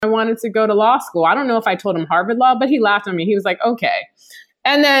I wanted to go to law school. I don't know if I told him Harvard Law, but he laughed at me. He was like, okay.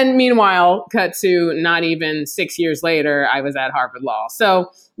 And then meanwhile, cut to not even 6 years later, I was at Harvard Law. So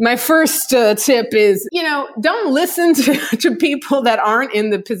my first tip is, don't listen to people that aren't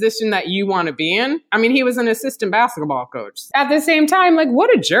in the position that you want to be in. I mean, he was an assistant basketball coach. At the same time, like,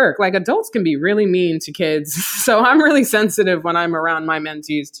 what a jerk. Like, adults can be really mean to kids. So I'm really sensitive when I'm around my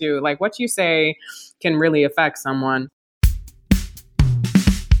mentees too. Like, what you say can really affect someone.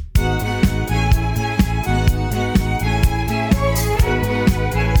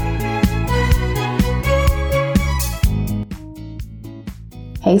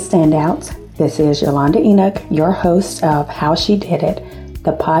 Hey Standouts, this is Yolanda Enoch, your host of How She Did It,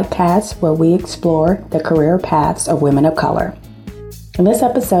 the podcast where we explore the career paths of women of color. In this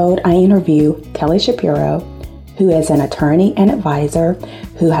episode, I interview Kelly Shapiro, who is an attorney and advisor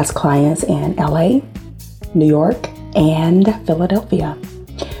who has clients in LA, New York, and Philadelphia.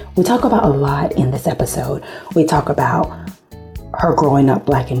 We talk about a lot in this episode. We talk about her growing up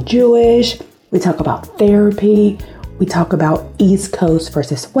Black and Jewish. We talk about therapy. We talk about East Coast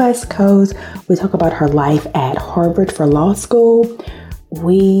versus West Coast. We talk about her life at Harvard for law school.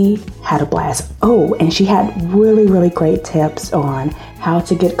 We had a blast. Oh, and she had really, really great tips on how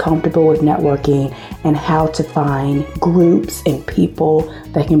to get comfortable with networking and how to find groups and people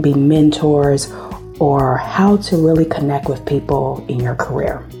that can be mentors or how to really connect with people in your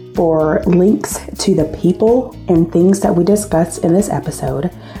career. For links to the people and things that we discussed in this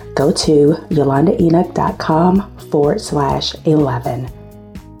episode, go to yolandaenoch.com/11.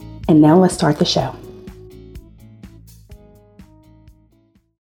 And now let's start the show.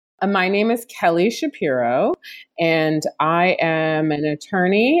 My name is Kelly Shapiro, and I am an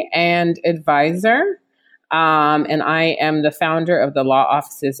attorney and advisor. And I am the founder of the law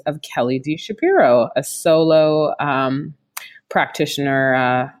offices of Kelly D. Shapiro, a solo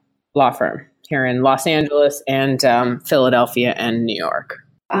practitioner law firm here in Los Angeles and Philadelphia and New York.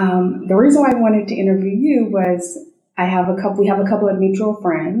 The reason why I wanted to interview you was we have a couple of mutual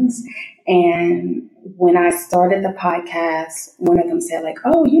friends, and when I started the podcast, one of them said like,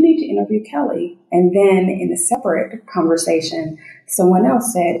 "Oh, you need to interview Kelly." And then in a separate conversation, someone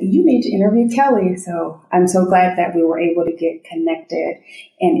else said, "You need to interview Kelly." So I'm so glad that we were able to get connected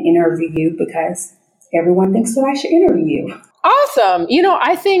and interview you because everyone thinks that I should interview you. Awesome.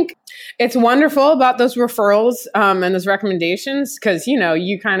 I think it's wonderful about those referrals and those recommendations because,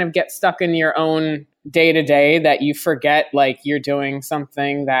 you kind of get stuck in your own day to day that you forget like you're doing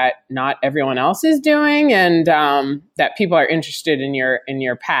something that not everyone else is doing and that people are interested in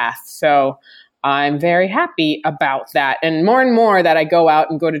your path. So I'm very happy about that. And more that I go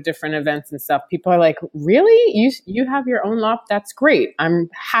out and go to different events and stuff, people are like, really? You have your own law? That's great. I'm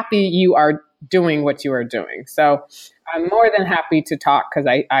happy you are doing what you are doing. So I'm more than happy to talk because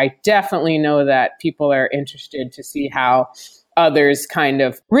I definitely know that people are interested to see how others kind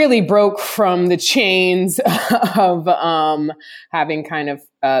of really broke from the chains of having kind of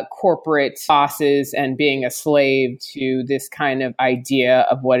corporate bosses and being a slave to this kind of idea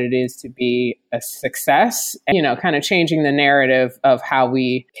of what it is to be a success, kind of changing the narrative of how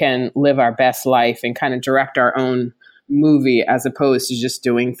we can live our best life and kind of direct our own movie as opposed to just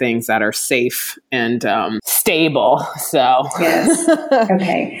doing things that are safe and stable. So yes.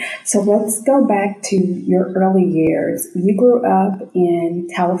 Okay. So let's go back to your early years. You grew up in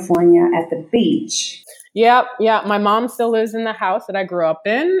California at the beach. Yep. Yeah. My mom still lives in the house that I grew up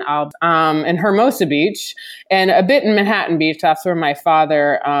in Hermosa Beach and a bit in Manhattan Beach. That's where my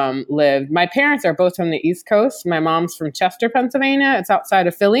father lived. My parents are both from the East Coast. My mom's from Chester, Pennsylvania. It's outside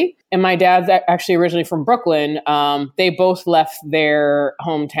of Philly. And my dad's actually originally from Brooklyn. They both left their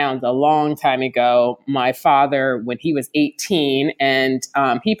hometowns a long time ago. My father, when he was 18, and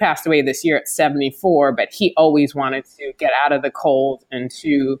he passed away this year at 74, but he always wanted to get out of the cold and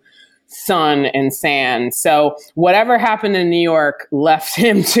to sun and sand. So whatever happened in New York left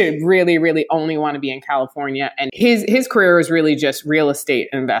him to really, really only want to be in California. And his career was really just real estate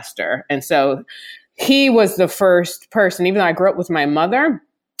investor. And so he was the first person, even though I grew up with my mother,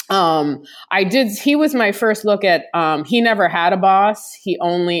 he was my first look at, he never had a boss.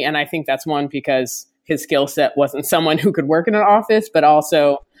 And I think that's one because his skill set wasn't someone who could work in an office, but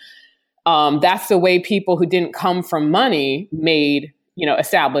also, that's the way people who didn't come from money made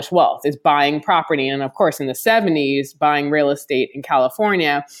established wealth is buying property. And of course, in the 70s, buying real estate in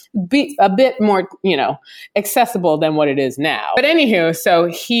California be a bit more, accessible than what it is now. But anywho,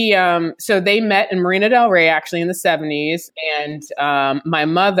 so they met in Marina Del Rey actually in the 70s. And my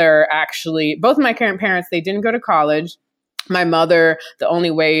mother actually, both of my parents, they didn't go to college. My mother, the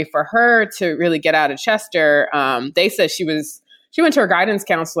only way for her to really get out of Chester, they said she was she went to her guidance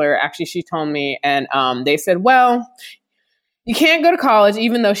counselor. Actually, she told me, and they said, well, you can't go to college,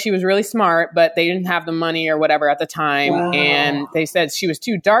 even though she was really smart, but they didn't have the money or whatever at the time. Wow. And they said she was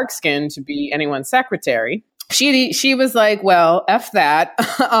too dark skinned to be anyone's secretary. She was like, well, F that.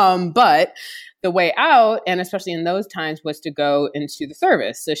 But the way out, and especially in those times, was to go into the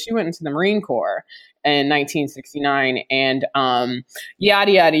service. So she went into the Marine Corps in 1969, and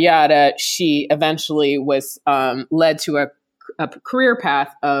yada, yada, yada. She eventually was led to a career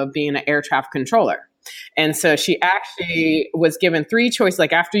path of being an air traffic controller. And so she actually was given 3 choices,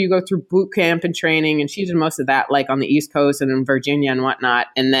 like after you go through boot camp and training, and she did most of that like on the East Coast and in Virginia and whatnot.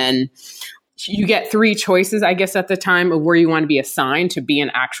 And then you get 3 choices, I guess, at the time of where you want to be assigned to be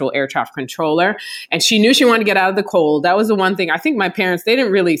an actual air traffic controller. And she knew she wanted to get out of the cold. That was the one thing. I think my parents, they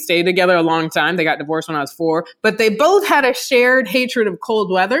didn't really stay together a long time. They got divorced when I was 4, but they both had a shared hatred of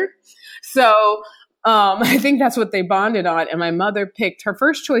cold weather. So I think that's what they bonded on. And my mother picked her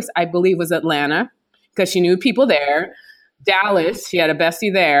first choice, I believe, was Atlanta, because she knew people there. Dallas, she had a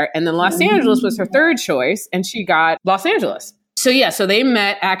bestie there. And then Los Angeles was her third choice, and she got Los Angeles. So they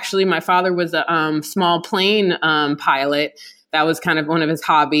met. Actually, my father was a small plane pilot. That was kind of one of his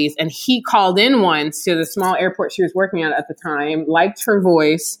hobbies. And he called in once to the small airport she was working at the time, liked her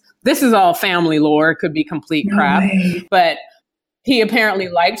voice. This is all family lore. It could be complete crap. Right. But he apparently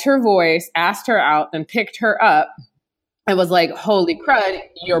liked her voice, asked her out, and picked her up. I was like, holy crud,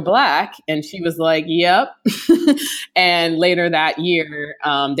 you're Black. And she was like, yep. And later that year,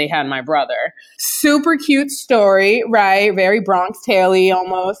 they had my brother. Super cute story, right? Very Bronx Tale-y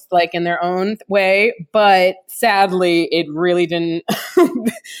almost, like in their own way. But sadly, it really didn't.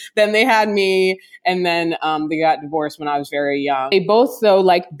 Then they had me, and then they got divorced when I was very young. They both, though,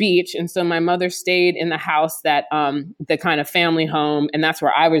 liked beach. And so my mother stayed in the house that the kind of family home. And that's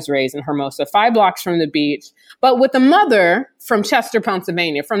where I was raised in Hermosa, 5 blocks from the beach. But with a mother from Chester,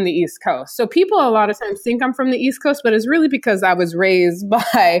 Pennsylvania, from the East Coast. So people a lot of times think I'm from the East Coast, but it's really because I was raised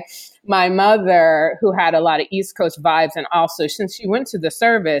by my mother, who had a lot of East Coast vibes. And also, since she went to the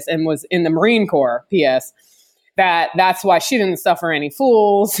service and was in the Marine Corps, P.S., that's why she didn't suffer any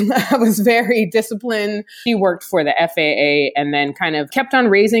fools. I was very disciplined. She worked for the FAA and then kind of kept on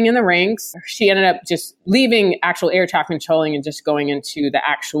raising in the ranks. She ended up just leaving actual air traffic controlling and just going into the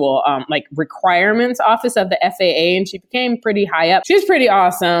actual requirements office of the FAA, and she became pretty high up. She was pretty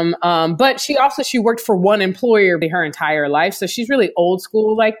awesome. But she worked for one employer her entire life. So she's really old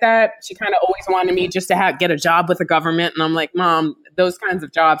school like that. She kind of always wanted me just to get a job with the government. And I'm like, Mom, those kinds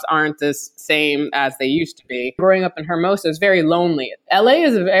of jobs aren't the same as they used to be. Growing up in Hermosa is very lonely. LA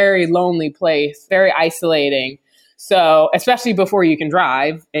is a very lonely place, very isolating. So, especially before you can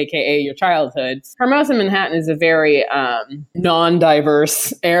drive, aka your childhood. Hermosa, Manhattan is a very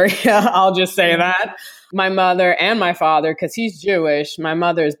non-diverse area. I'll just say that. My mother and my father, because he's Jewish, my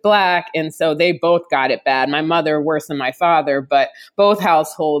mother is Black, and so they both got it bad. My mother worse than my father, but both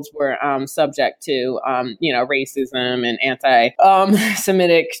households were subject to racism and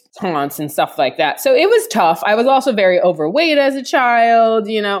anti-Semitic taunts and stuff like that. So it was tough. I was also very overweight as a child,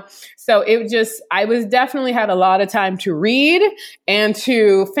 So I was definitely had a lot of time to read and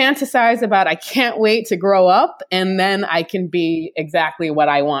to fantasize about, I can't wait to grow up and then I can be exactly what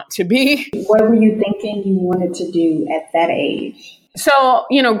I want to be. What were you thinking you wanted to do at that age? So,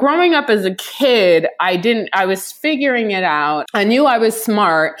 growing up as a kid, I was figuring it out. I knew I was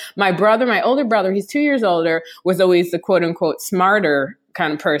smart. My older brother, he's 2 years older, was always the quote unquote smarter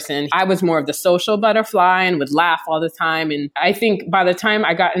kind of person. I was more of the social butterfly and would laugh all the time. And I think by the time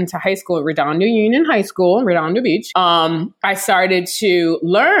I got into high school at Redondo Union High School, Redondo Beach, I started to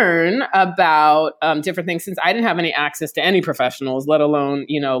learn about different things since I didn't have any access to any professionals, let alone,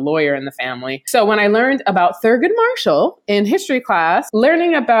 lawyer in the family. So when I learned about Thurgood Marshall in history class,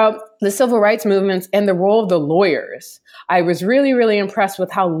 learning about the civil rights movements and the role of the lawyers, I was really, really impressed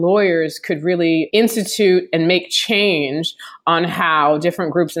with how lawyers could really institute and make change on how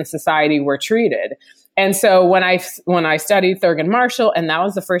different groups in society were treated. And so when I studied Thurgood Marshall, and that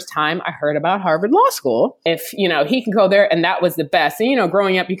was the first time I heard about Harvard Law School, if, he can go there, and that was the best. And,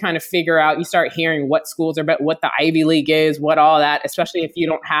 growing up, you kind of figure out, you start hearing what schools are, but what the Ivy League is, what all that, especially if you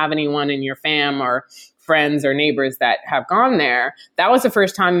don't have anyone in your fam or friends or neighbors that have gone there. That was the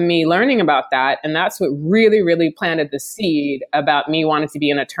first time me learning about that. And that's what really, really planted the seed about me wanting to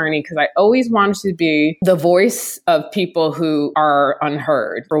be an attorney, because I always wanted to be the voice of people who are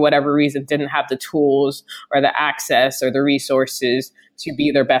unheard for whatever reason, didn't have the tools or the access or the resources to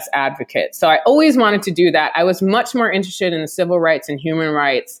be their best advocate. So I always wanted to do that. I was much more interested in the civil rights and human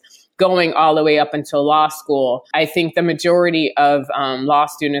rights going all the way up until law school. I think the majority of law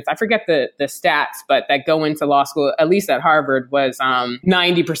students, I forget the stats, but that go into law school, at least at Harvard, was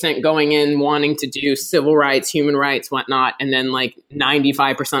 90% going in wanting to do civil rights, human rights, whatnot, and then like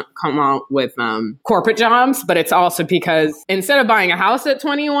 95% come out with corporate jobs. But it's also because instead of buying a house at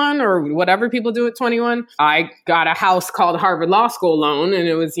 21 or whatever people do at 21, I got a house called Harvard Law School loan, and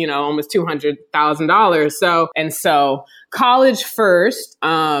it was, almost $200,000. So college first,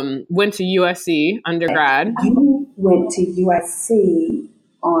 went to USC undergrad. You went to USC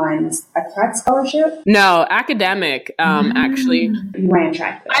on a track scholarship? No, academic, actually. You ran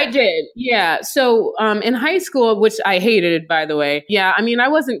track there. I did, yeah. So in high school, which I hated, by the way, yeah, I mean, I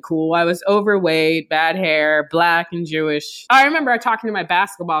wasn't cool. I was overweight, bad hair, Black and Jewish. I remember talking to my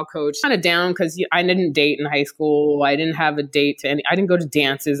basketball coach, kind of down because I didn't date in high school. I didn't have a date to any. I didn't go to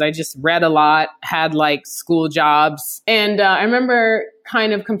dances. I just read a lot, had like school jobs. And I remember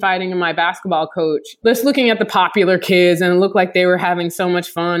kind of confiding in my basketball coach, just looking at the popular kids, and it looked like they were having so much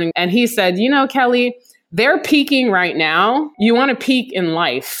fun. And he said, Kelly, they're peaking right now. You want to peak in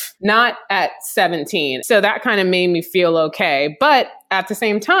life, not at 17. So that kind of made me feel okay. But at the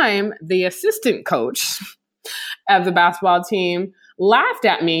same time, the assistant coach of the basketball team laughed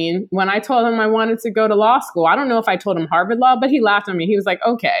at me when I told him I wanted to go to law school. I don't know if I told him Harvard Law, but he laughed at me. He was like,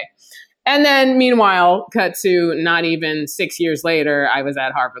 okay. And then meanwhile, cut to not even 6 years later, I was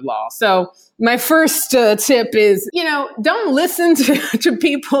at Harvard Law. So my first tip is, don't listen to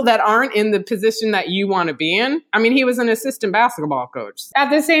people that aren't in the position that you want to be in. I mean, he was an assistant basketball coach. At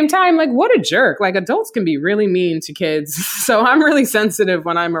the same time, like, what a jerk. Like, adults can be really mean to kids. So I'm really sensitive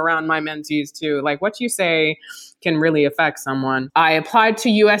when I'm around my mentees too. Like, what you say can really affect someone. I applied to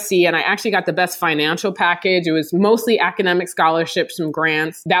USC and I actually got the best financial package. It was mostly academic scholarships and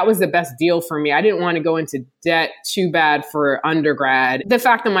grants. That was the best deal for me. I didn't want to go into debt too bad for undergrad. The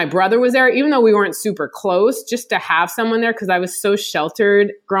fact that my brother was there, even though we weren't super close, just to have someone there, because I was so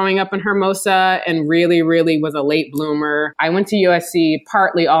sheltered growing up in Hermosa and really, really was a late bloomer. I went to USC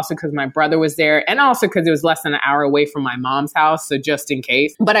partly also because my brother was there and also because it was less than an hour away from my mom's house. So just in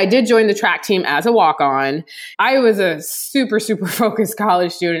case. But I did join the track team as a walk-on. I was a super, super focused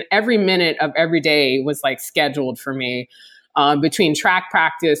college student. Every minute of every day was like scheduled for me. Between track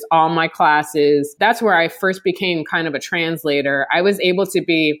practice, all my classes. That's where I first became kind of a translator. I was able to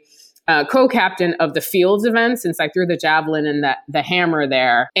be co-captain of the fields event since I threw the javelin and the hammer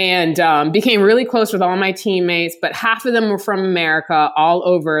there, and became really close with all my teammates. But half of them were from America, all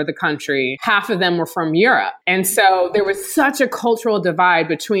over the country. Half of them were from Europe. And so there was such a cultural divide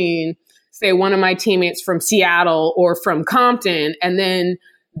between, say, one of my teammates from Seattle or from Compton, and then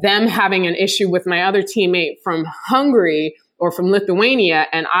them having an issue with my other teammate from Hungary or from Lithuania,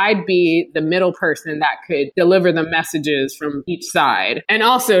 and I'd be the middle person that could deliver the messages from each side and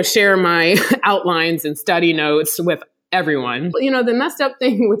also share my outlines and study notes with everyone. The messed up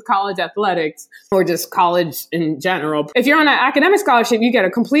thing with college athletics, or just college in general, if you're on an academic scholarship, you get a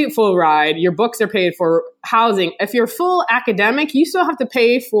complete full ride. Your books are paid for, housing. If you're full academic, you still have to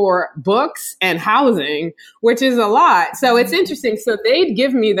pay for books and housing, which is a lot. So it's interesting. So they'd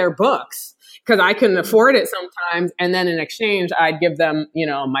give me their books because I couldn't afford it sometimes. And then in exchange, I'd give them,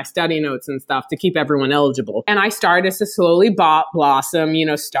 my study notes and stuff to keep everyone eligible. And I started to slowly blossom,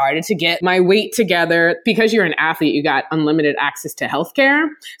 started to get my weight together. Because you're an athlete, you got unlimited access to healthcare.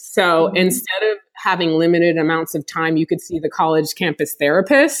 So instead of having limited amounts of time, you could see the college campus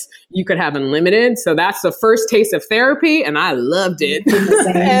therapist. You could have unlimited. So that's the first taste of therapy. And I loved it. The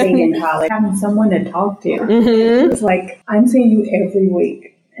same thing in college. Having someone to talk to. It was like, I'm seeing you every week.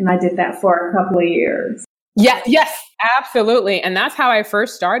 And I did that for a couple of years. Yeah, yes, absolutely. And that's how I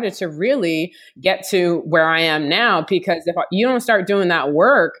first started to really get to where I am now, because if you don't start doing that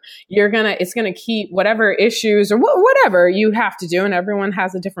work, it's going to keep whatever issues or whatever you have to do. And everyone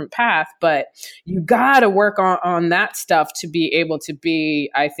has a different path, but you got to work on that stuff to be able to be,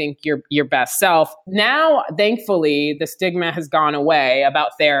 I think, your best self. Now, thankfully, the stigma has gone away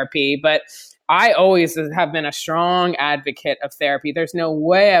about therapy, but I always have been a strong advocate of therapy. There's no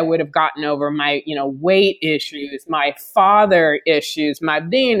way I would have gotten over my, weight issues, my father issues, my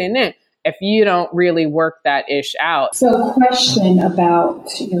being in it, if you don't really work that ish out. So a question about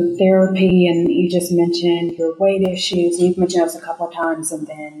your therapy, and you just mentioned your weight issues. You've mentioned this a couple of times, and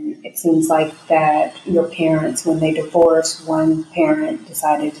then it seems like that your parents, when they divorced, one parent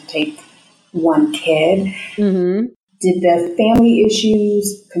decided to take one kid. Mm-hmm. Did the family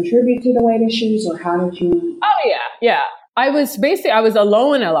issues contribute to the weight issues, or how did you? Oh, yeah. I was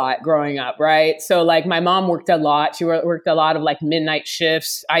alone a lot growing up, right? So like my mom worked a lot. She worked a lot of like midnight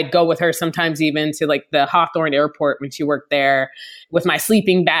shifts. I'd go with her sometimes even to like the Hawthorne Airport when she worked there with my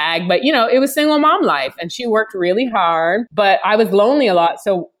sleeping bag. But, it was single mom life and she worked really hard, but I was lonely a lot.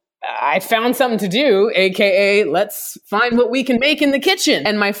 So I found something to do, AKA let's find what we can make in the kitchen.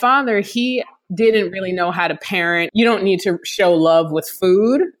 And my father, he didn't really know how to parent. You don't need to show love with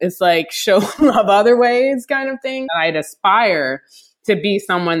food. It's like show love other ways kind of thing. I'd aspire to be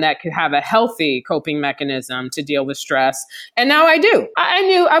someone that could have a healthy coping mechanism to deal with stress. And now I do.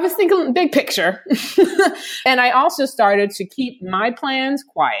 I was thinking big picture. And I also started to keep my plans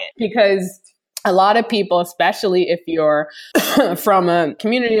quiet because a lot of people, especially if you're from a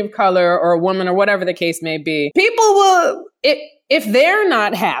community of color or a woman or whatever the case may be, people will, if they're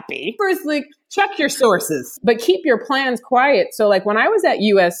not happy, first, like, check your sources, but keep your plans quiet. So like when I was at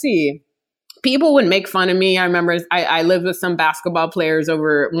USC, people would make fun of me. I remember I lived with some basketball players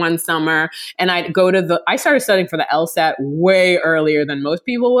over one summer and I started studying for the LSAT way earlier than most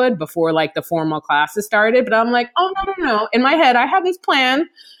people would before like the formal classes started. But I'm like, oh, no. In my head, I had this plan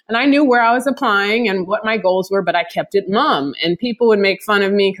and I knew where I was applying and what my goals were, but I kept it mum. And people would make fun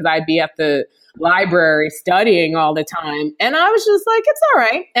of me because I'd be at the library studying all the time. And I was just like, it's all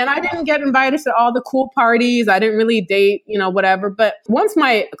right. And I didn't get invited to all the cool parties. I didn't really date, whatever. But once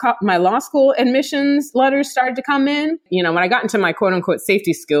my law school admissions letters started to come in, when I got into my quote unquote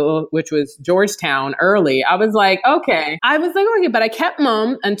safety school, which was Georgetown early, I was like, okay, but I kept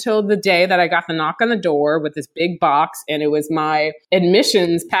mum until the day that I got the knock on the door with this big box. And it was my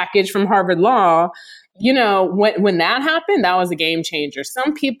admissions package from Harvard Law. When that happened, that was a game changer.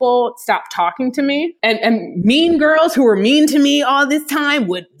 Some people stopped talking to me and mean girls who were mean to me all this time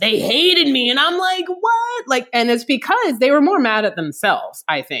they hated me. And I'm like, what? And it's because they were more mad at themselves,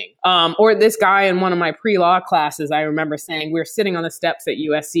 I think. Or this guy in one of my pre-law classes, I remember saying, we were sitting on the steps at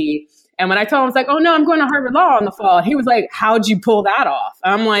USC. And when I told him, I was like, oh no, I'm going to Harvard Law in the fall. He was like, how'd you pull that off?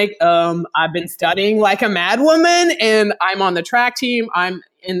 I'm like, I've been studying like a mad woman and I'm on the track team. I'm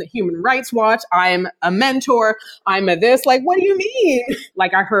in the Human Rights Watch. I'm a mentor. I'm a this. Like, what do you mean?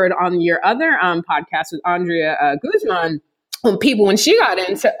 Like I heard on your other podcast with Andrea Guzman, when she got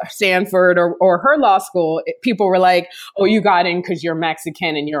into Stanford or her law school, people were like, oh, you got in because you're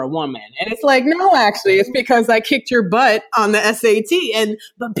Mexican and you're a woman. And it's like, no, actually, it's because I kicked your butt on the SAT.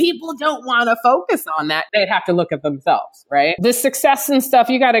 But people don't want to focus on that. They'd have to look at themselves, right? The success and stuff,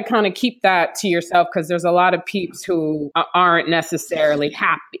 you got to kind of keep that to yourself because there's a lot of peeps who aren't necessarily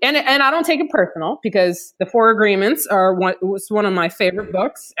happy. And I don't take it personal because The Four Agreements was one of my favorite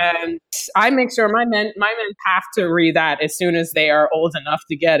books. And I make sure my men have to read that as soon as they are old enough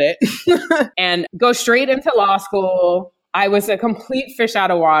to get it and go straight into law school. I was a complete fish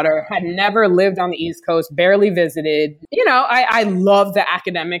out of water, had never lived on the East Coast, barely visited. I loved the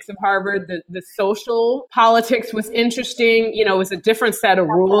academics of Harvard. The social politics was interesting. It was a different set of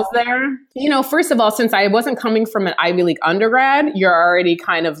rules there. First of all, since I wasn't coming from an Ivy League undergrad, you're already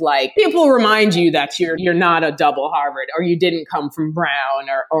kind of like, people remind you that you're not a double Harvard or you didn't come from Brown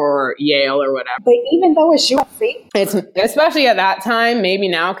or Yale or whatever. But even though it's USC, it's especially at that time, maybe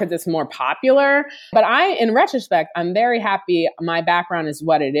now because it's more popular. But in retrospect, I'm very happy my background is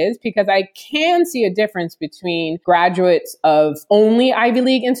what it is because I can see a difference between graduates of only Ivy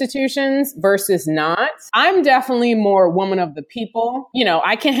League institutions versus not. I'm definitely more woman of the people.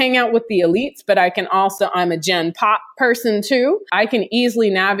 I can hang out with the elites, but I'm a Gen Pop person too. I can easily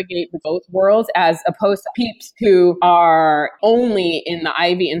navigate both worlds as opposed to peeps who are only in the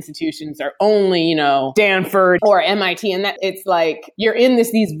Ivy institutions or only, Stanford or MIT. And that it's like you're in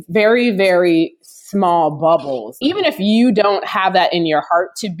these very, very small bubbles. Even if you don't have that in your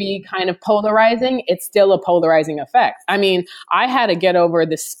heart to be kind of polarizing, it's still a polarizing effect. I mean, I had to get over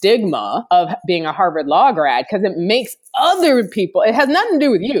the stigma of being a Harvard Law grad because it makes other people, it has nothing to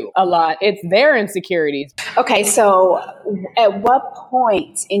do with you a lot. It's their insecurities. Okay, so at what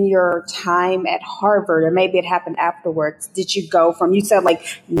point in your time at Harvard, or maybe it happened afterwards, did you go from, you said like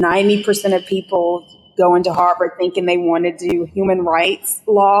 90% of people go into Harvard thinking they want to do human rights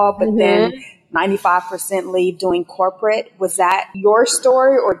law, but then 95% leave doing corporate. Was that your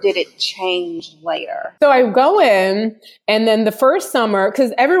story or did it change later? So I go in and then the first summer,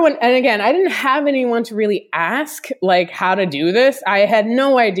 because everyone, and again, I didn't have anyone to really ask like how to do this. I had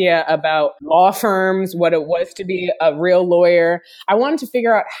no idea about law firms, what it was to be a real lawyer. I wanted to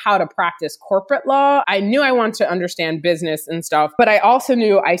figure out how to practice corporate law. I knew I wanted to understand business and stuff, but I also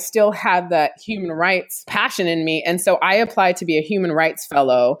knew I still had that human rights passion in me. And so I applied to be a human rights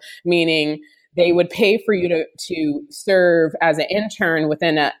fellow, meaning they would pay for you to serve as an intern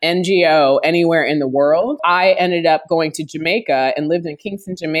within an NGO anywhere in the world. I ended up going to Jamaica and lived in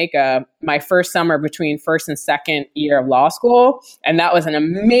Kingston, Jamaica, my first summer between first and second year of law school. And that was an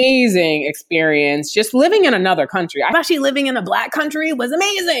amazing experience. Just living in another country. I'm actually living in a Black country was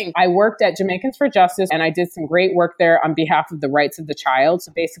amazing. I worked at Jamaicans for Justice and I did some great work there on behalf of the rights of the child.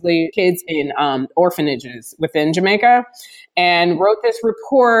 So basically kids in orphanages within Jamaica, and wrote this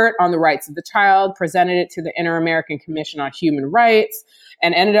report on the rights of the child, presented it to the Inter-American Commission on Human Rights,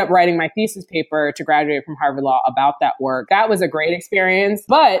 and ended up writing my thesis paper to graduate from Harvard Law about that work. That was a great experience.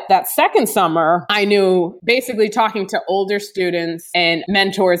 But that second summer, I knew, basically talking to older students and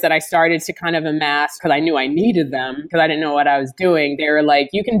mentors that I started to kind of amass because I knew I needed them because I didn't know what I was doing. They were like,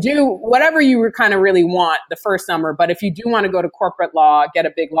 you can do whatever you kind of really want the first summer, but if you do want to go to corporate law, get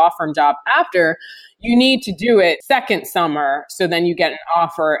a big law firm job after, you need to do it second summer. So then you get an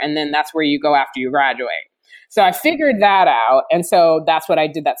offer and then that's where you go after you graduate. So I figured that out. And so that's what I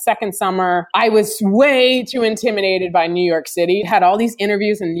did that second summer. I was way too intimidated by New York City. Had all these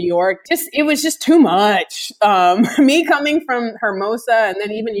interviews in New York. It was just too much. Me coming from Hermosa and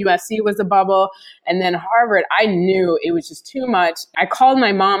then even USC was a bubble. And then Harvard, I knew it was just too much. I called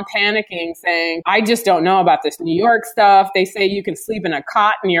my mom panicking saying, I just don't know about this New York stuff. They say you can sleep in a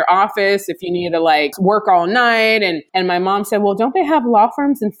cot in your office if you need to like work all night. And my mom said, well, don't they have law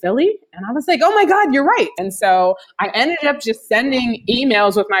firms in Philly? And I was like, oh my God, you're right. And so I ended up just sending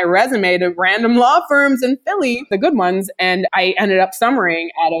emails with my resume to random law firms in Philly, the good ones. And I ended up summaring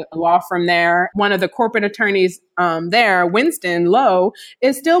at a law firm there. One of the corporate attorneys there, Winston Lowe,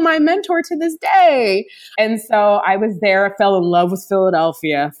 is still my mentor to this day. And so I was there, fell in love with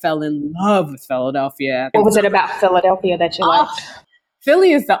Philadelphia. What was it about Philadelphia that you liked?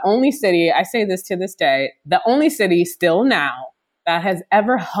 Philly is the only city, I say this to this day, the only city still now that has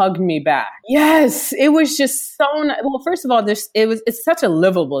ever hugged me back. Yes, it was just so well, first of all, it's such a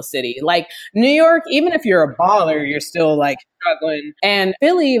livable city. Like New York, even if you're a baller, you're still like struggling. And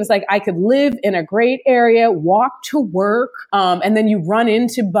Philly was like I could live in a great area, walk to work, and then you run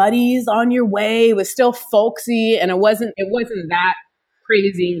into buddies on your way. It was still folksy and it wasn't that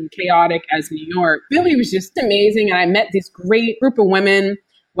crazy and chaotic as New York. Philly was just amazing. And I met this great group of women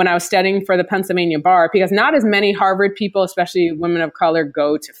when I was studying for the Pennsylvania bar, because not as many Harvard people, especially women of color,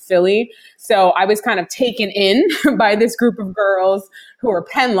 go to Philly. So I was kind of taken in by this group of girls who were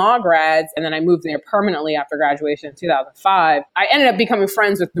Penn Law grads. And then I moved there permanently after graduation in 2005. I ended up becoming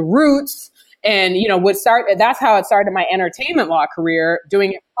friends with the Roots and, that's how it started my entertainment law career,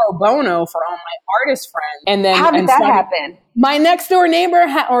 doing it pro bono for all my artist friends. And then how did that happen? My next door neighbor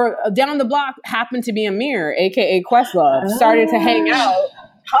or down the block happened to be Amir, AKA Questlove, started to hang out.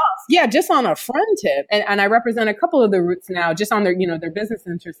 Yeah, just on a friend tip. And I represent a couple of the Roots now, just on their, their business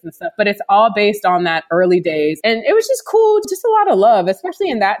interests and stuff. But it's all based on that early days. And it was just cool, just a lot of love, especially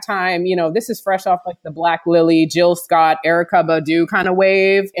in that time. This is fresh off like the Black Lily, Jill Scott, Erykah Badu kind of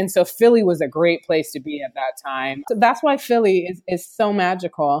wave. And so Philly was a great place to be at that time. So that's why Philly is so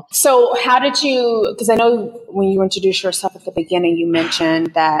magical. So how did you, because I know when you introduced yourself at the beginning, you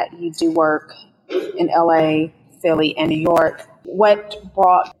mentioned that you do work in LA, Philly, and New York. What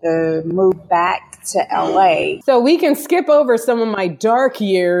brought the move back to LA? So we can skip over some of my dark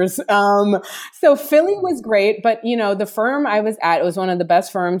years. So Philly was great, but the firm I was at, it was one of the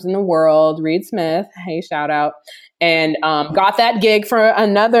best firms in the world, Reed Smith. Hey, shout out. And got that gig for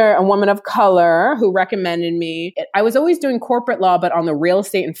a woman of color who recommended me. I was always doing corporate law, but on the real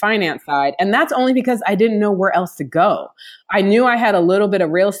estate and finance side. And that's only because I didn't know where else to go. I knew I had a little bit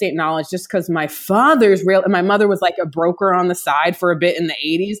of real estate knowledge just because my mother was like a broker on the side for a bit in the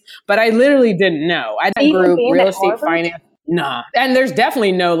 80s, but I literally didn't know. I grew real estate finance. Nah. And there's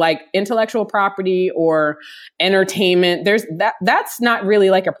definitely no like intellectual property or entertainment. That's not really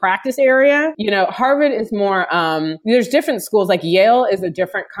like a practice area. Harvard is more, there's different schools, like Yale is a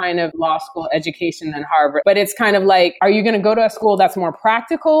different kind of law school education than Harvard, but it's kind of like, are you going to go to a school that's more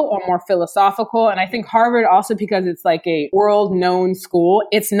practical or more philosophical? And I think Harvard also, because it's like a world known school,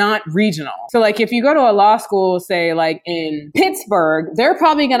 it's not regional. So like if you go to a law school, say like in Pittsburgh, they're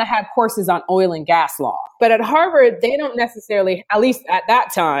probably going to have courses on oil and gas law. But at Harvard, they don't necessarily, at least at that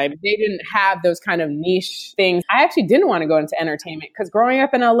time, they didn't have those kind of niche things. I actually didn't want to go into entertainment because growing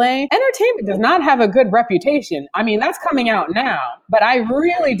up in LA, entertainment does not have a good reputation. I mean, that's coming out now, but I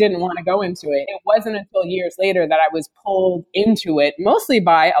really didn't want to go into it. It wasn't until years later that I was pulled into it, mostly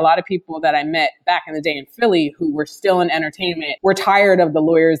by a lot of people that I met back in the day in Philly who were still in entertainment, were tired of the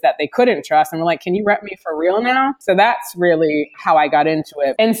lawyers that they couldn't trust and were like, can you rep me for real now? So that's really how I got into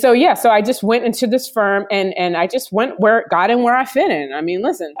it. And so, so I just went into this firm and I just went where got in where I fit in. I mean,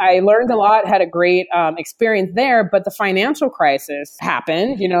 listen, I learned a lot, had a great experience there, but the financial crisis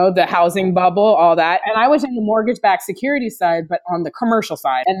happened, the housing bubble, all that. And I was in the mortgage-backed security side, but on the commercial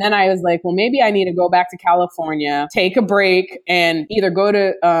side. And then I was like, well, maybe I need to go back to California, take a break, and either go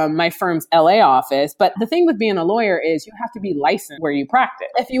to my firm's LA office. But the thing with being a lawyer is you have to be licensed where you practice.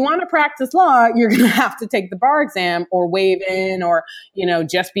 If you want to practice law, you're going to have to take the bar exam or waive in or,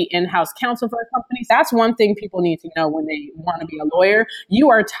 just be in-house counsel for a company. That's one thing people need to know when they want to be a lawyer. You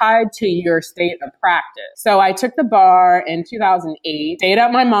are tied to your state of practice. So I took the bar in 2008, stayed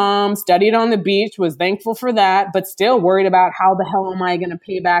at my mom's, studied on the beach, was thankful for that, but still worried about how the hell am I going to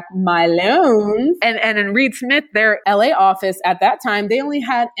pay back my loans? And in Reed Smith, their LA office at that time, they only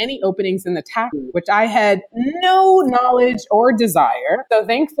had any openings in the tax, which I had no knowledge or desire. So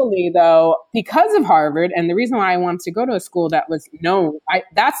thankfully, though, because of Harvard, and the reason why I wanted to go to a school that was known,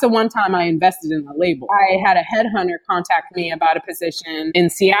 that's the one time I invested in the label. I had a headhunter contact me about a position in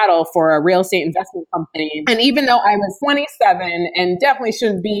Seattle for a real estate investment company. And even though I was 27 and definitely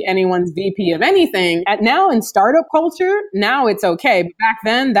shouldn't be anyone's VP of anything, now in startup culture, now it's okay. But back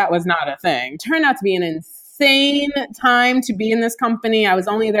then, that was not a thing. It turned out to be an insane time to be in this company. I was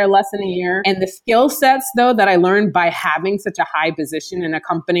only there less than a year. And the skill sets, though, that I learned by having such a high position in a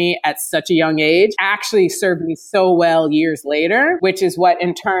company at such a young age actually served me so well years later, which is what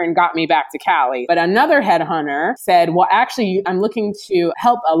in turn got me back to Cali. But another headhunter said, well, actually, I'm looking to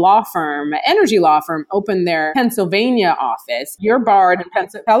help a law firm, an energy law firm, open their Pennsylvania office. You're barred in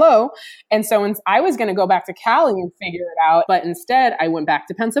Pennsylvania. Hello. And so I was going to go back to Cali and figure it out. But instead, I went back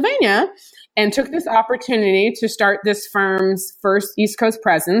to Pennsylvania and took this opportunity to start this firm's first East Coast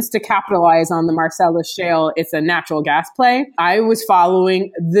presence to capitalize on the Marcellus Shale. It's a natural gas play. I was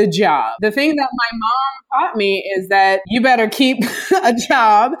following the job. The thing that my mom taught me is that you better keep a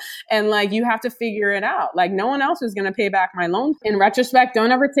job and you have to figure it out. No one else is going to pay back my loan. In retrospect,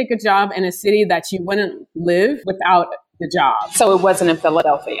 don't ever take a job in a city that you wouldn't live without the job. So it wasn't in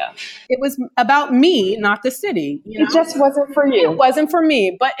Philadelphia. It was about me, not the city. It just wasn't for you. It wasn't for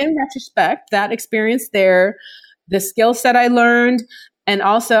me. But in retrospect, that experience there, the skill set I learned, and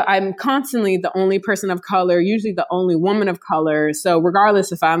also I'm constantly the only person of color, usually the only woman of color. So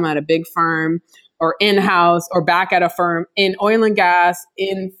regardless if I'm at a big firm or in-house or back at a firm in oil and gas,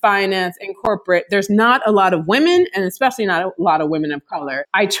 in finance, in corporate, there's not a lot of women, and especially not a lot of women of color.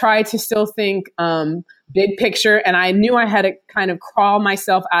 I try to still think big picture, and I knew I had to kind of crawl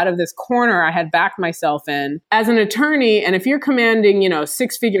myself out of this corner I had backed myself in. As an attorney, and if you're commanding,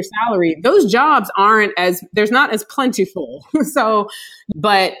 6-figure salary, those jobs there's not as plentiful.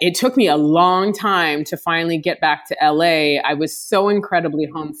 But it took me a long time to finally get back to LA. I was so incredibly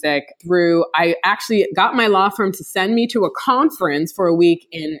homesick I actually got my law firm to send me to a conference for a week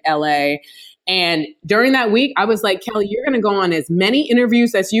in LA. And during that week, I was like, Kelly, you're going to go on as many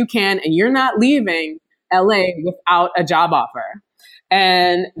interviews as you can, and you're not leaving LA without a job offer.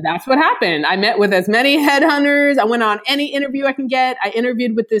 And that's what happened. I met with as many headhunters. I went on any interview I can get. I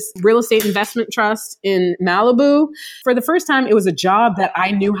interviewed with this real estate investment trust in Malibu. For the first time, it was a job that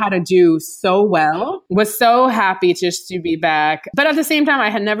I knew how to do so well. Was so happy just to be back. But at the same time, I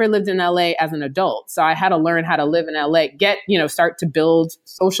had never lived in LA as an adult. So I had to learn how to live in LA, start to build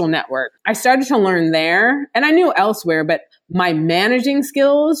social network. I started to learn there, and I knew elsewhere, but my managing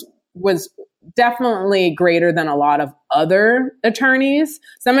skills was definitely greater than a lot of other attorneys.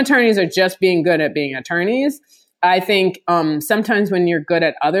 Some attorneys are just being good at being attorneys. I think sometimes when you're good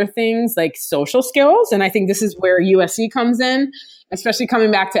at other things like social skills, and I think this is where USC comes in, especially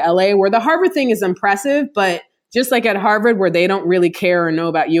coming back to LA, where the Harvard thing is impressive, but just like at Harvard where they don't really care or know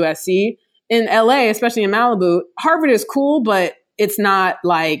about USC, in LA, especially in Malibu, Harvard is cool, but it's not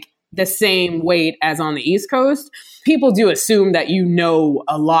like the same weight as on the East Coast. People do assume that you know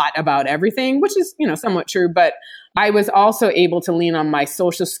a lot about everything, which is, somewhat true. But I was also able to lean on my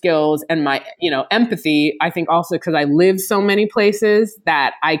social skills and my, empathy. I think also because I live so many places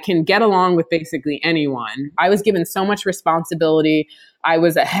that I can get along with basically anyone. I was given so much responsibility. I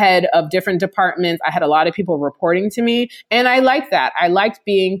was a head of different departments. I had a lot of people reporting to me. And I liked that. I liked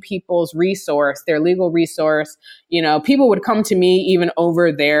being people's resource, their legal resource. People would come to me even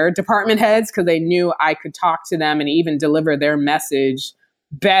over their department heads because they knew I could talk to them and even deliver their message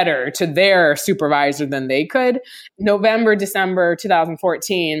better to their supervisor than they could. November, December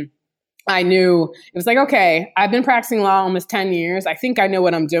 2014, I knew it was like, okay, I've been practicing law almost 10 years. I think I know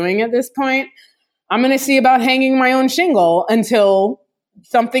what I'm doing at this point. I'm going to see about hanging my own shingle until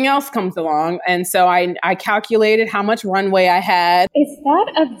something else comes along. And so I calculated how much runway I had. Is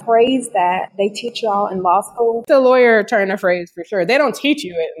that a phrase that they teach y'all in law school? It's a lawyer turn of phrase for sure. They don't teach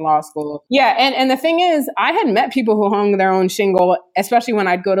you it in law school. Yeah. And the thing is, I had met people who hung their own shingle, especially when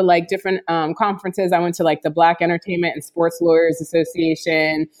I'd go to like different conferences. I went to like the Black Entertainment and Sports Lawyers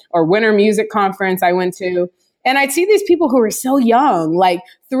Association or Winter Music Conference I went to. And I'd see these people who were so young, like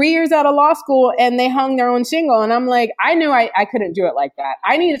 3 years out of law school, and they hung their own shingle. And I'm like, I knew I couldn't do it like that.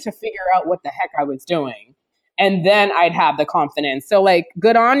 I needed to figure out what the heck I was doing. And then I'd have the confidence. So like,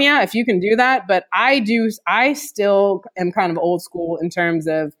 good on ya if you can do that. But I still am kind of old school in terms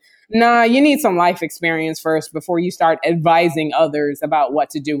of, nah, you need some life experience first before you start advising others about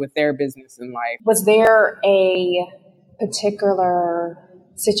what to do with their business in life. Was there a particular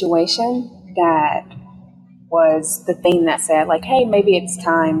situation that was the thing that said like, hey, maybe it's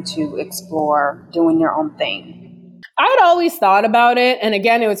time to explore doing your own thing? I'd always thought about it. And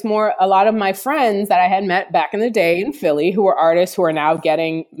again, it was more a lot of my friends that I had met back in the day in Philly who were artists who are now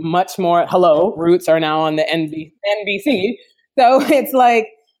getting much more, Roots are now on the NBC. So it's like,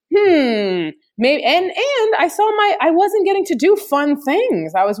 maybe, and I wasn't getting to do fun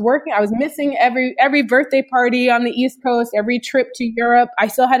things. I was missing every birthday party on the East Coast, every trip to Europe. I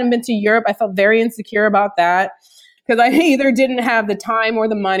still hadn't been to Europe. I felt very insecure about that because I either didn't have the time or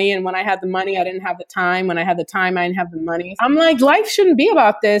the money. And when I had the money, I didn't have the time. When I had the time, I didn't have the money. I'm like, life shouldn't be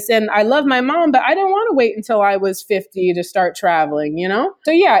about this. And I love my mom, but I didn't want to wait until I was 50 to start traveling, you know?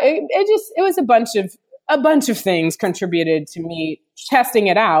 So yeah, it was a bunch of things contributed to me testing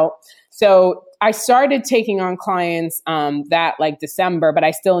it out. So I started taking on clients that like December, but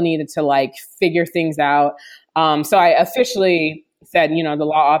I still needed to like figure things out. So I officially said, the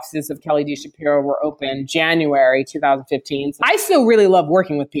law offices of Kelly D. Shapiro were open January 2015. So I still really love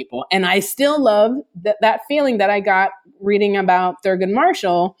working with people. And I still love that feeling that I got reading about Thurgood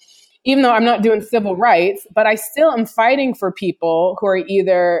Marshall, even though I'm not doing civil rights, but I still am fighting for people who are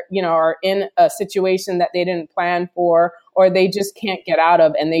either, are in a situation that they didn't plan for, or they just can't get out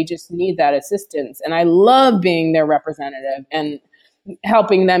of, and they just need that assistance. And I love being their representative and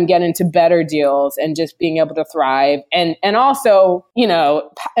helping them get into better deals and just being able to thrive. And also,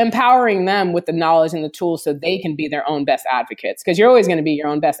 empowering them with the knowledge and the tools so they can be their own best advocates. Because you're always going to be your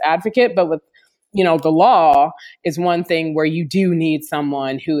own best advocate, but with the law is one thing where you do need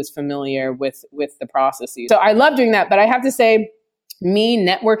someone who is familiar with the processes. So I love doing that, but I have to say, me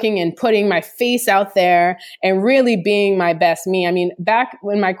networking and putting my face out there and really being my best me. I mean, back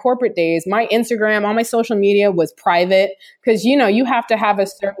in my corporate days, my Instagram, all my social media was private because, you have to have a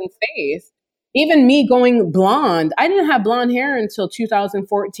certain face. Even me going blonde, I didn't have blonde hair until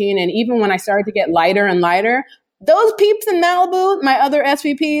 2014. And even when I started to get lighter and lighter, those peeps in Malibu, my other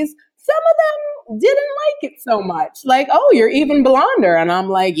SVPs, some of them didn't like it so much. Like, oh, you're even blonder. And I'm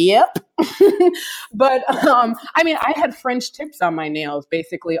like, yep. But I had French tips on my nails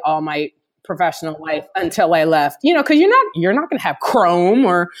basically all my professional life until I left, because you're not going to have chrome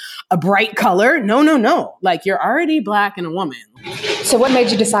or a bright color. No. Like, you're already Black and a woman. So what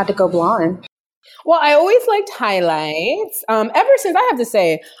made you decide to go blonde? Well, I always liked highlights. Ever since, I have to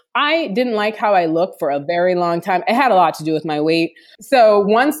say, I didn't like how I looked for a very long time. It had a lot to do with my weight. So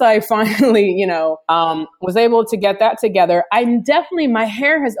once I finally, was able to get that together, my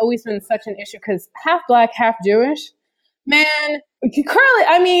hair has always been such an issue because half Black, half Jewish. Man,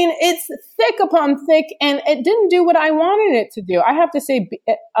 curly, it's thick upon thick, and it didn't do what I wanted it to do. I have to say,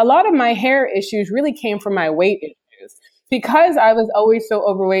 a lot of my hair issues really came from my weight issues. Because I was always so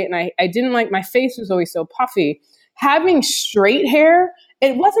overweight and I didn't like, my face was always so puffy. Having straight hair,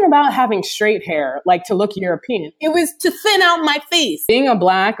 it wasn't about having straight hair, like to look European. It was to thin out my face. Being a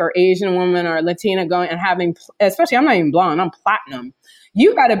Black or Asian woman or Latina going and having, especially I'm not even blonde, I'm platinum.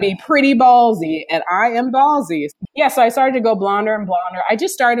 You got to be pretty ballsy, and I am ballsy. Yeah, so I started to go blonder and blonder. I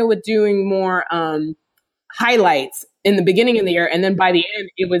just started with doing more highlights in the beginning of the year, and then by the end,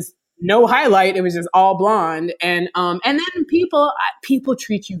 it was no highlight. It was just all blonde. And then people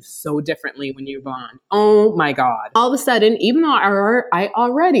treat you so differently when you're blonde. Oh my God. All of a sudden, even though I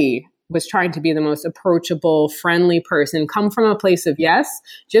already was trying to be the most approachable, friendly person, come from a place of yes,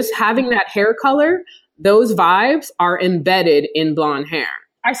 just having that hair color, those vibes are embedded in blonde hair.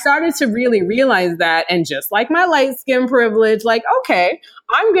 I started to really realize that. And just like my light skin privilege, like, okay,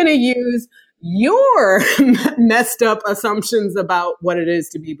 I'm going to use your messed up assumptions about what it is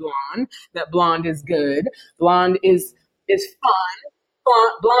to be blonde, that blonde is good, blonde is fun,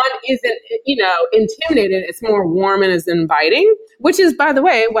 blonde isn't, intimidated, it's more warm and is inviting, which is, by the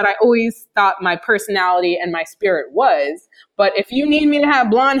way, what I always thought my personality and my spirit was. But if you need me to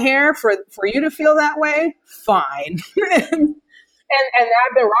have blonde hair for you to feel that way, fine. And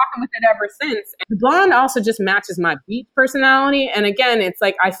I've been rocking with it ever since. And blonde also just matches my beat personality. And again, it's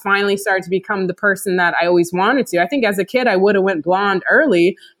like I finally started to become the person that I always wanted to. I think as a kid, I would have went blonde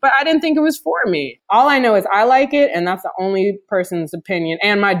early, but I didn't think it was for me. All I know is I like it, and that's the only person's opinion.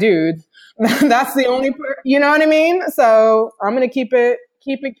 And my dude, that's the only, you know what I mean? So I'm going to keep it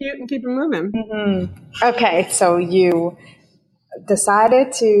cute and keep it moving. Mm-hmm. Okay, so you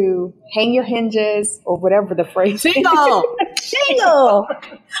decided to hang your hinges or whatever the phrase is. Shingle.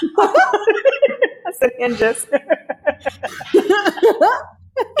 I said hinges.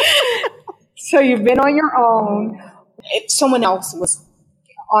 So you've been on your own. If someone else was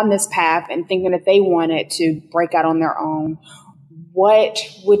on this path and thinking that they wanted to break out on their own, what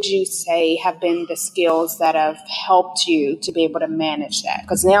would you say have been the skills that have helped you to be able to manage that?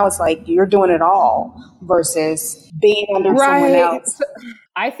 Because now it's like you're doing it all versus being under someone else.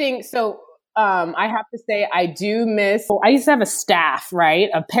 I think so. I have to say I do miss, I used to have a staff, right?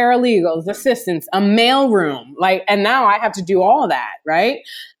 Of paralegals, assistants, a mailroom, and now I have to do all that, right?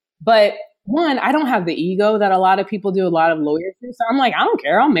 But one, I don't have the ego that a lot of people do, a lot of lawyers do. So I'm like, I don't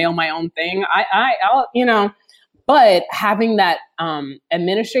care. I'll mail my own thing. I'll. But having that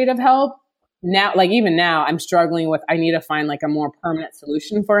administrative help now, even now, I'm struggling with, I need to find a more permanent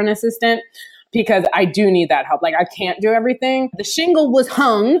solution for an assistant because I do need that help. I can't do everything. The shingle was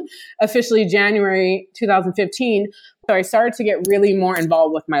hung officially January 2015. So I started to get really more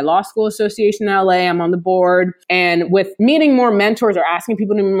involved with my law school association in LA. I'm on the board, and with meeting more mentors or asking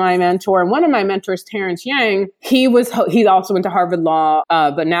people to be my mentor. And one of my mentors, Terrence Yang, he also went to Harvard Law,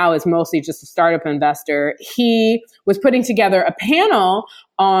 but now is mostly just a startup investor. He was putting together a panel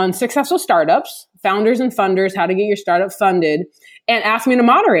on successful startups, founders and funders, how to get your startup funded, and asked me to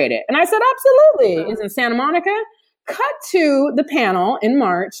moderate it. And I said, absolutely. It's in Santa Monica. Cut to the panel in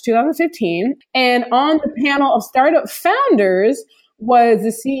March 2015. And on the panel of startup founders was the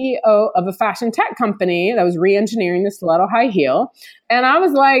CEO of a fashion tech company that was re-engineering the stiletto high heel. And I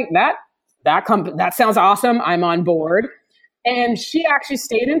was like, that sounds awesome. I'm on board. And she actually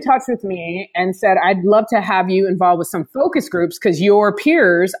stayed in touch with me and said, I'd love to have you involved with some focus groups because your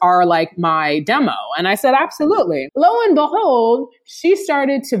peers are like my demo. And I said, absolutely. Lo and behold, she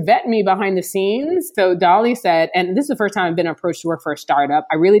started to vet me behind the scenes. So Dolly said, and this is the first time I've been approached to work for a startup.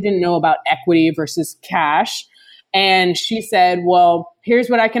 I really didn't know about equity versus cash. And she said, well, here's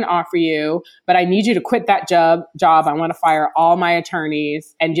what I can offer you, but I need you to quit that job. I want to fire all my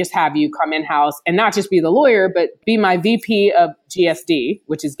attorneys and just have you come in-house and not just be the lawyer, but be my VP of GSD,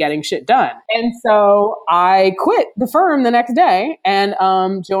 which is getting shit done. And so I quit the firm the next day and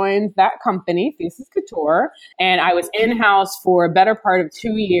joined that company, Thesis Couture. And I was in-house for a better part of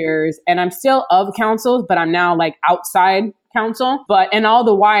 2 years. And I'm still of counsel, but I'm now outside counsel, and all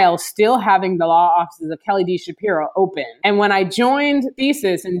the while still having the law offices of Kelly D. Shapiro open. And when I joined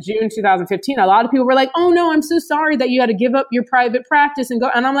Thesis in June 2015, a lot of people were like, oh no, I'm so sorry that you had to give up your private practice and go.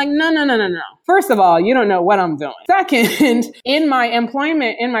 And I'm like, no. First of all, you don't know what I'm doing. Second, in my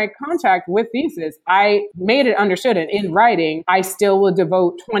employment, in my contract with Thesis, I made it understood and in writing, I still will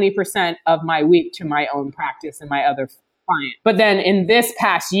devote 20% of my week to my own practice and my other client. But then in this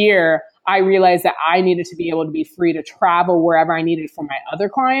past year, I realized that I needed to be able to be free to travel wherever I needed for my other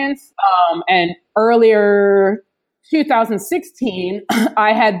clients. And earlier 2016,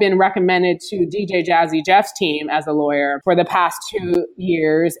 I had been recommended to DJ Jazzy Jeff's team as a lawyer for the past 2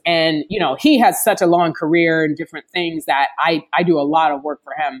 years. And, he has such a long career in different things that I do a lot of work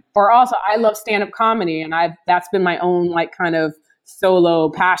for him. Or also, I love stand-up comedy, and that's been my own kind of solo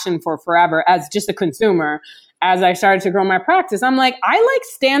passion for forever as just a consumer. As I started to grow my practice, I'm like, I like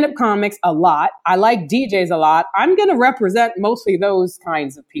stand-up comics a lot. I like DJs a lot. I'm going to represent mostly those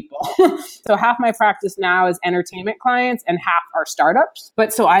kinds of people. So half my practice now is entertainment clients and half are startups.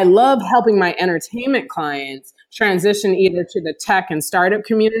 But so I love helping my entertainment clients transition either to the tech and startup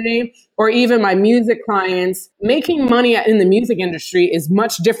community or even my music clients. Making money in the music industry is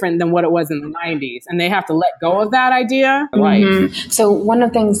much different than what it was in the 90s. And they have to let go of that idea. Mm-hmm. So one of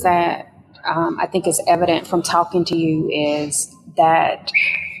the things that I think is evident from talking to you is that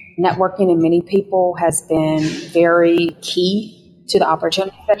networking in many people has been very key to the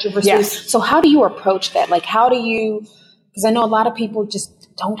opportunity that you've received. Yes. So how do you approach that? Because I know a lot of people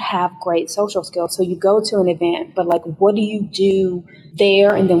just don't have great social skills. So you go to an event, but what do you do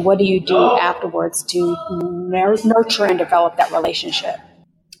there? And then what do you do afterwards to nurture and develop that relationship?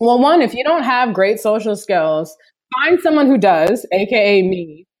 Well, one, if you don't have great social skills, find someone who does, AKA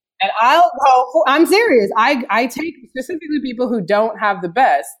me. And I'm serious. I take specifically people who don't have the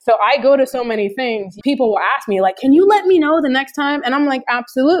best. So I go to so many things. People will ask me can you let me know the next time? And I'm like,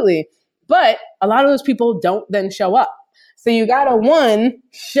 absolutely. But a lot of those people don't then show up. So you gotta, one,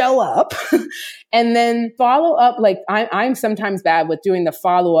 show up and then follow up. Like I'm sometimes bad with doing the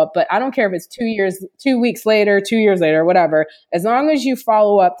follow up, but I don't care if it's 2 weeks later, 2 years later, whatever. As long as you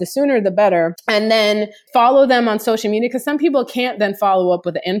follow up, the sooner the better. And then follow them on social media, because some people can't then follow up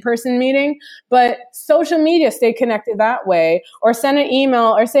with an in-person meeting, but social media, stay connected that way, or send an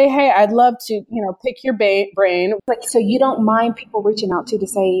email or say, hey, I'd love to, pick your brain. Like, so you don't mind people reaching out to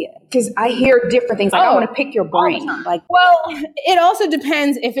say, because I hear different things. Like, I want to pick your brain. Like, well, it also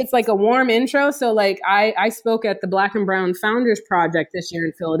depends if it's like a warm intro. So like I spoke at the Black and Brown Founders Project this year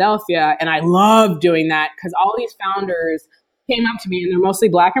in Philadelphia, and I love doing that because all these founders came up to me, and they're mostly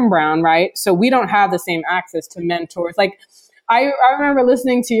Black and brown, right? So we don't have the same access to mentors. Like I remember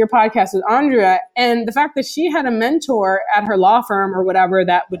listening to your podcast with Andrea, and the fact that she had a mentor at her law firm or whatever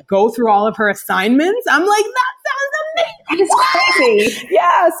that would go through all of her assignments. I'm like, that sounds amazing. That is crazy.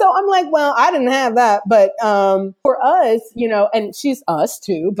 Yeah. So I'm like, well, I didn't have that, but for us, and she's us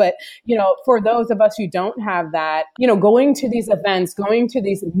too, but for those of us who don't have that, going to these events, going to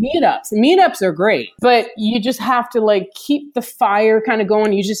these meetups are great, but you just have to like keep the fire kind of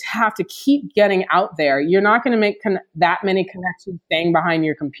going. You just have to keep getting out there. You're not going to make that many connections staying behind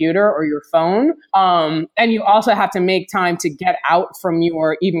your computer or your phone. And you also have to make time to get out from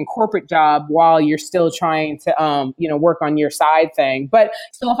your even corporate job while you're still trying to, work on your side thing. But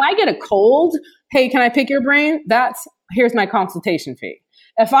so if I get a cold, hey, can I pick your brain? Here's my consultation fee.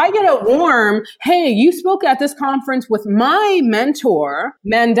 If I get a warm, hey, you spoke at this conference with my mentor,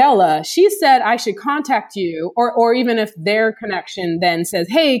 Mandela. She said I should contact you, or even if their connection then says,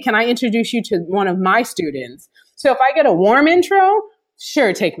 hey, can I introduce you to one of my students? So if I get a warm intro,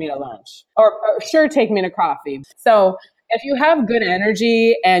 sure, take me to lunch or sure, take me to coffee. So if you have good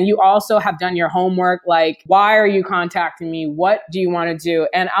energy and you also have done your homework, like, why are you contacting me? What do you want to do?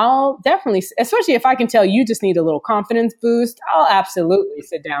 And I'll definitely, especially if I can tell you just need a little confidence boost, I'll absolutely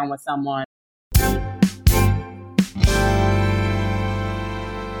sit down with someone.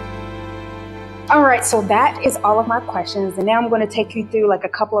 All right, so that is all of my questions. And now I'm going to take you through like a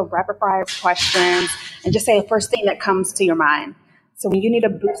couple of rapid fire questions and just say the first thing that comes to your mind. So when you need a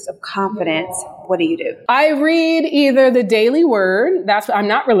boost of confidence, what do you do? I read either the Daily Word. I'm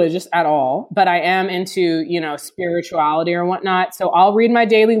not religious at all, but I am into, spirituality or whatnot. So I'll read my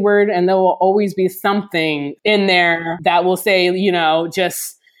Daily Word, and there will always be something in there that will say,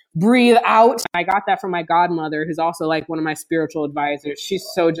 just breathe out. I got that from my godmother, who's also like one of my spiritual advisors. She's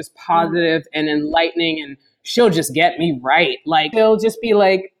so just positive and enlightening, and she'll just get me right. Like, she'll just be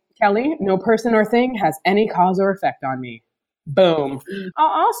like, Kelly, no person or thing has any cause or effect on me. Boom.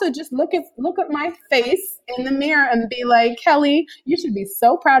 I'll also just look at my face in the mirror and be like, Kelly, you should be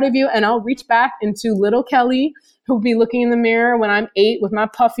so proud of you. And I'll reach back into little Kelly, who'll be looking in the mirror when I'm 8 with my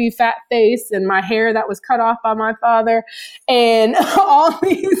puffy fat face and my hair that was cut off by my father and all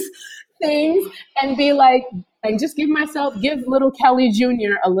these things, and be like, and just give little Kelly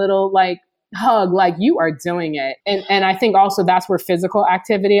Jr. a little like hug, like, you are doing it. And I think also that's where physical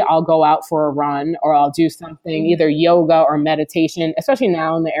activity, I'll go out for a run or I'll do something, either yoga or meditation, especially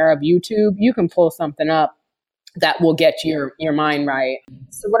now in the era of YouTube, you can pull something up that will get your mind right.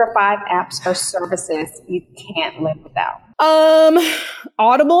 So what are 5 apps or services you can't live without?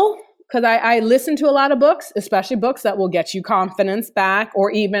 Audible. Because I listen to a lot of books, especially books that will get you confidence back or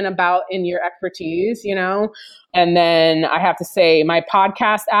even about in your expertise, And then I have to say my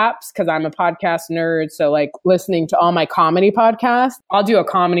podcast apps, because I'm a podcast nerd. So like listening to all my comedy podcasts, I'll do a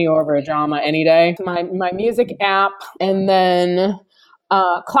comedy over a drama any day. My music app, and then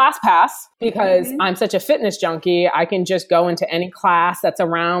ClassPass, because I'm such a fitness junkie. I can just go into any class that's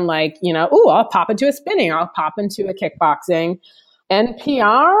around, like, I'll pop into a spinning, I'll pop into a kickboxing.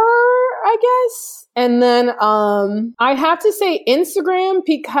 NPR, I guess. And then I have to say Instagram,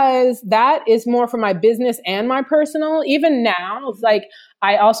 because that is more for my business and my personal. Even now, it's like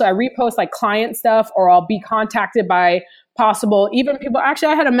I repost like client stuff, or I'll be contacted by possible, even people.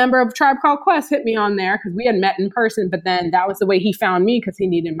 Actually, I had a member of Tribe Called Quest hit me on there because we had met in person, but then that was the way he found me because he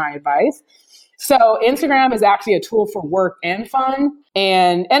needed my advice. So Instagram is actually a tool for work and fun.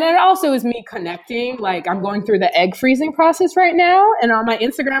 And it also is me connecting. Like, I'm going through the egg freezing process right now. And on my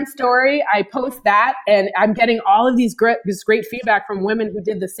Instagram story, I post that, and I'm getting all of this great feedback from women who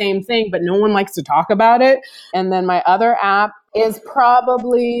did the same thing, but no one likes to talk about it. And then my other app is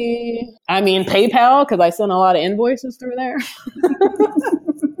probably, PayPal, because I send a lot of invoices through there.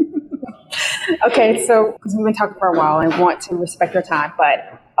 Okay, so because we've been talking for a while and want to respect your time,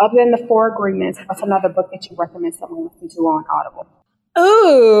 but other than the 4 Agreements, what's another book that you recommend someone listen to on Audible?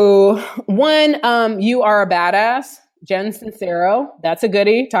 Ooh, one, You Are a Badass. Jen Sincero, that's a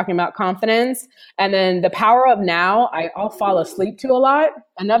goodie, talking about confidence. And then The Power of Now, I'll fall asleep to a lot.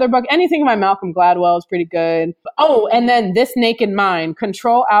 Another book, anything by Malcolm Gladwell is pretty good. Oh, and then This Naked Mind,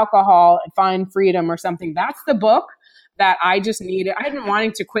 Control Alcohol and Find Freedom or something. That's the book that I just needed. I've been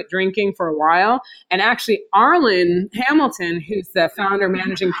wanting to quit drinking for a while. And actually, Arlen Hamilton, who's the founder,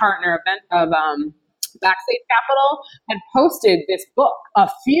 managing partner of Backstage Capital, had posted this book a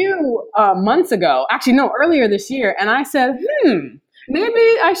few months ago. Actually, no, earlier this year. And I said, maybe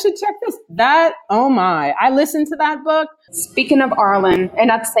I should check this. Oh my, I listened to that book. Speaking of Arlen, and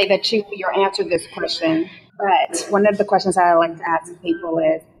not to say that you're answered this question, but one of the questions I like to ask people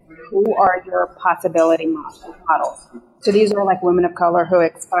is, who are your possibility models? So these are like women of color who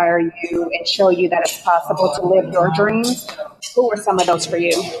inspire you and show you that it's possible to live your dreams. Who are some of those for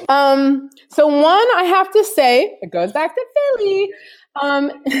you? So one, I have to say, it goes back to Philly.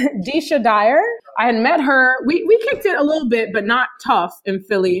 Deisha Dyer. I had met her. We kicked it a little bit, but not tough in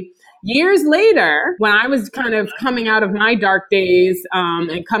Philly. Years later, when I was kind of coming out of my dark days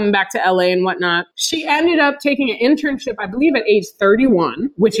and coming back to LA and whatnot, she ended up taking an internship, I believe at age 31,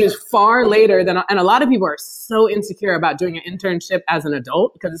 which is far later than, and a lot of people are so insecure about doing an internship as an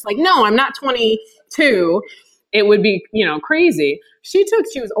adult because it's like, no, I'm not 22. It would be, crazy. She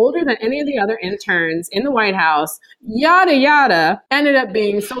was older than any of the other interns in the White House, yada, yada, ended up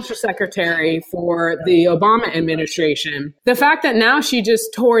being social secretary for the Obama administration. The fact that now she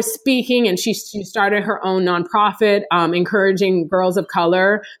just tours speaking and she started her own nonprofit, encouraging girls of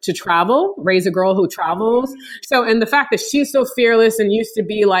color to travel, raise a girl who travels. So, and the fact that she's so fearless and used to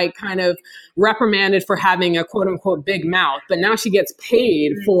be like kind of reprimanded for having a quote unquote big mouth, but now she gets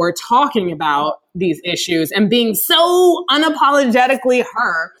paid for talking about these issues and being so unapologetically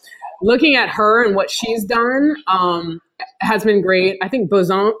her. Looking at her and what she's done has been great. I think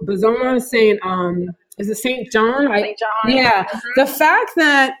Bozoma is saying, is it St. John? St. John. Yeah. The fact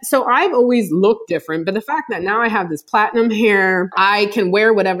that, so I've always looked different, but the fact that now I have this platinum hair, I can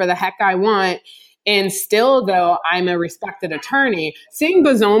wear whatever the heck I want. And still, though, I'm a respected attorney. Seeing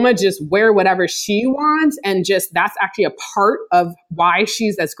Bozoma just wear whatever she wants and just that's actually a part of why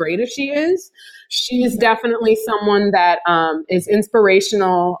she's as great as she is. She's definitely someone that is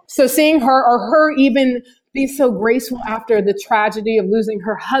inspirational. So seeing her or her even be so graceful after the tragedy of losing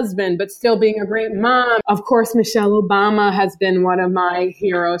her husband, but still being a great mom. Of course, Michelle Obama has been one of my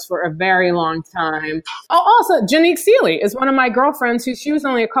heroes for a very long time. Oh, also, Janique Seeley is one of my girlfriends she was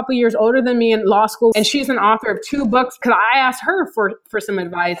only a couple years older than me in law school. And she's an author of 2 books because I asked her for some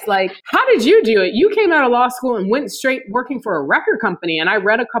advice. Like, how did you do it? You came out of law school and went straight working for a record company. And I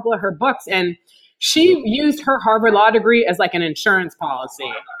read a couple of her books and she used her Harvard Law degree as like an insurance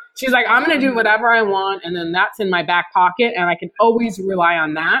policy. She's like, I'm going to do whatever I want, and then that's in my back pocket, and I can always rely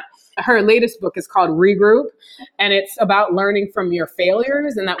on that. Her latest book is called Regroup, and it's about learning from your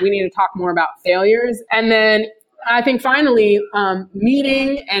failures and that we need to talk more about failures. And then I think finally,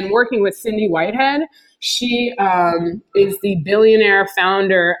 meeting and working with Cindy Whitehead. She is the billionaire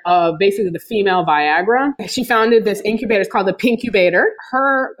founder of basically the female Viagra. She founded this incubator. It's called the Pinkubator.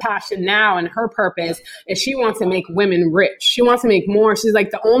 Her passion now and her purpose is she wants to make women rich. She wants to make more. She's like,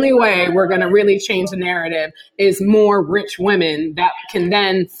 the only way we're going to really change the narrative is more rich women that can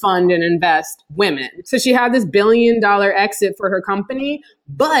then fund and invest women. So she had this $1 billion exit for her company,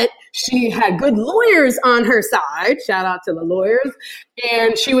 but she had good lawyers on her side. Shout out to the lawyers.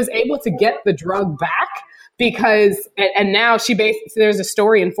 And she was able to get the drug back because, and now there's a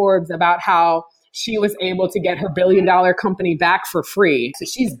story in Forbes about how she was able to get her $1 billion company back for free. So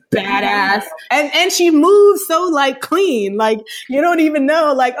she's badass. And she moves so like clean. Like you don't even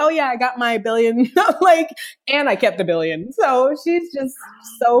know like, oh yeah, I got my $1 billion. Like, and I kept the $1 billion. So she's just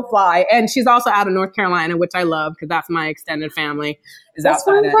so fly. And she's also out of North Carolina, which I love because that's my extended family is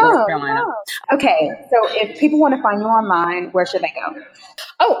outside of North Carolina. Okay. So if people want to find you online, where should they go?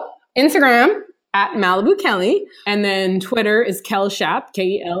 Oh, Instagram. At Malibu Kelly. And then Twitter is Kelshap,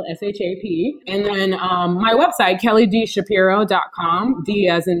 KELSHAP. And then my website, kellydshapiro.com, D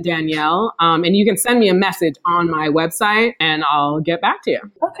as in Danielle. And you can send me a message on my website and I'll get back to you.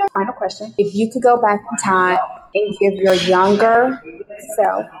 Okay. Final question. If you could go back in time and give your younger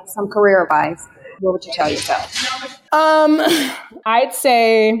self some career advice, what would you tell yourself? I'd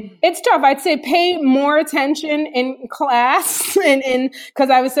say it's tough. I'd say pay more attention in class and because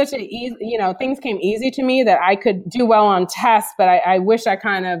I was such things came easy to me that I could do well on tests, but I wish I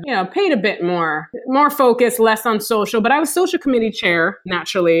kind of, paid a bit more focus, less on social, but I was social committee chair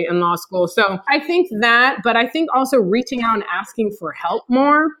naturally in law school. So I think that, but I think also reaching out and asking for help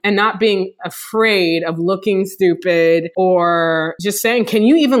more and not being afraid of looking stupid or just saying, can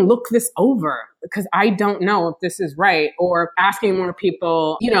you even look this over? because I don't know if this is right, or asking more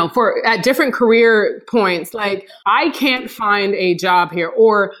people, for at different career points, like, I can't find a job here,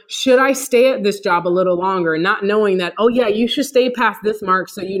 or should I stay at this job a little longer, not knowing that, oh yeah, you should stay past this mark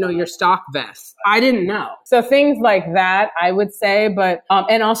so your stock vests. I didn't know. So things like that, I would say, but,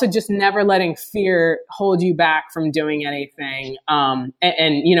 and also just never letting fear hold you back from doing anything, and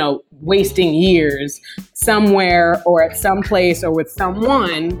wasting years somewhere or at some place or with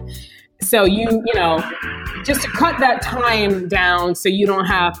someone. So just to cut that time down so you don't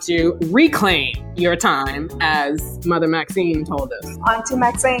have to reclaim your time, as Mother Maxine told us. Auntie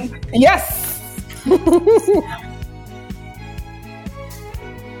Maxine. Yes.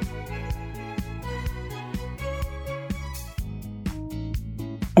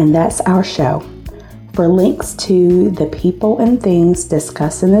 And that's our show. For links to the people and things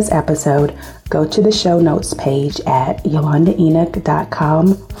discussed in this episode, go to the show notes page at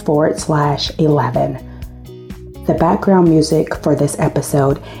yolandaenoch.com/11. The background music for this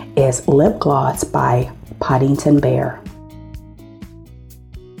episode is Lip Gloss by Poddington Bear.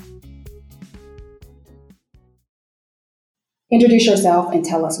 Introduce yourself and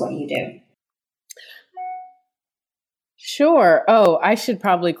tell us what you do. Sure. Oh, I should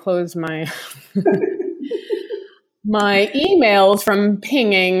probably close my my emails from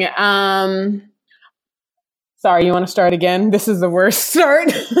pinging. Sorry, you want to start again? This is the worst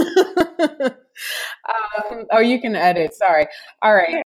start. You can edit. Sorry. All right.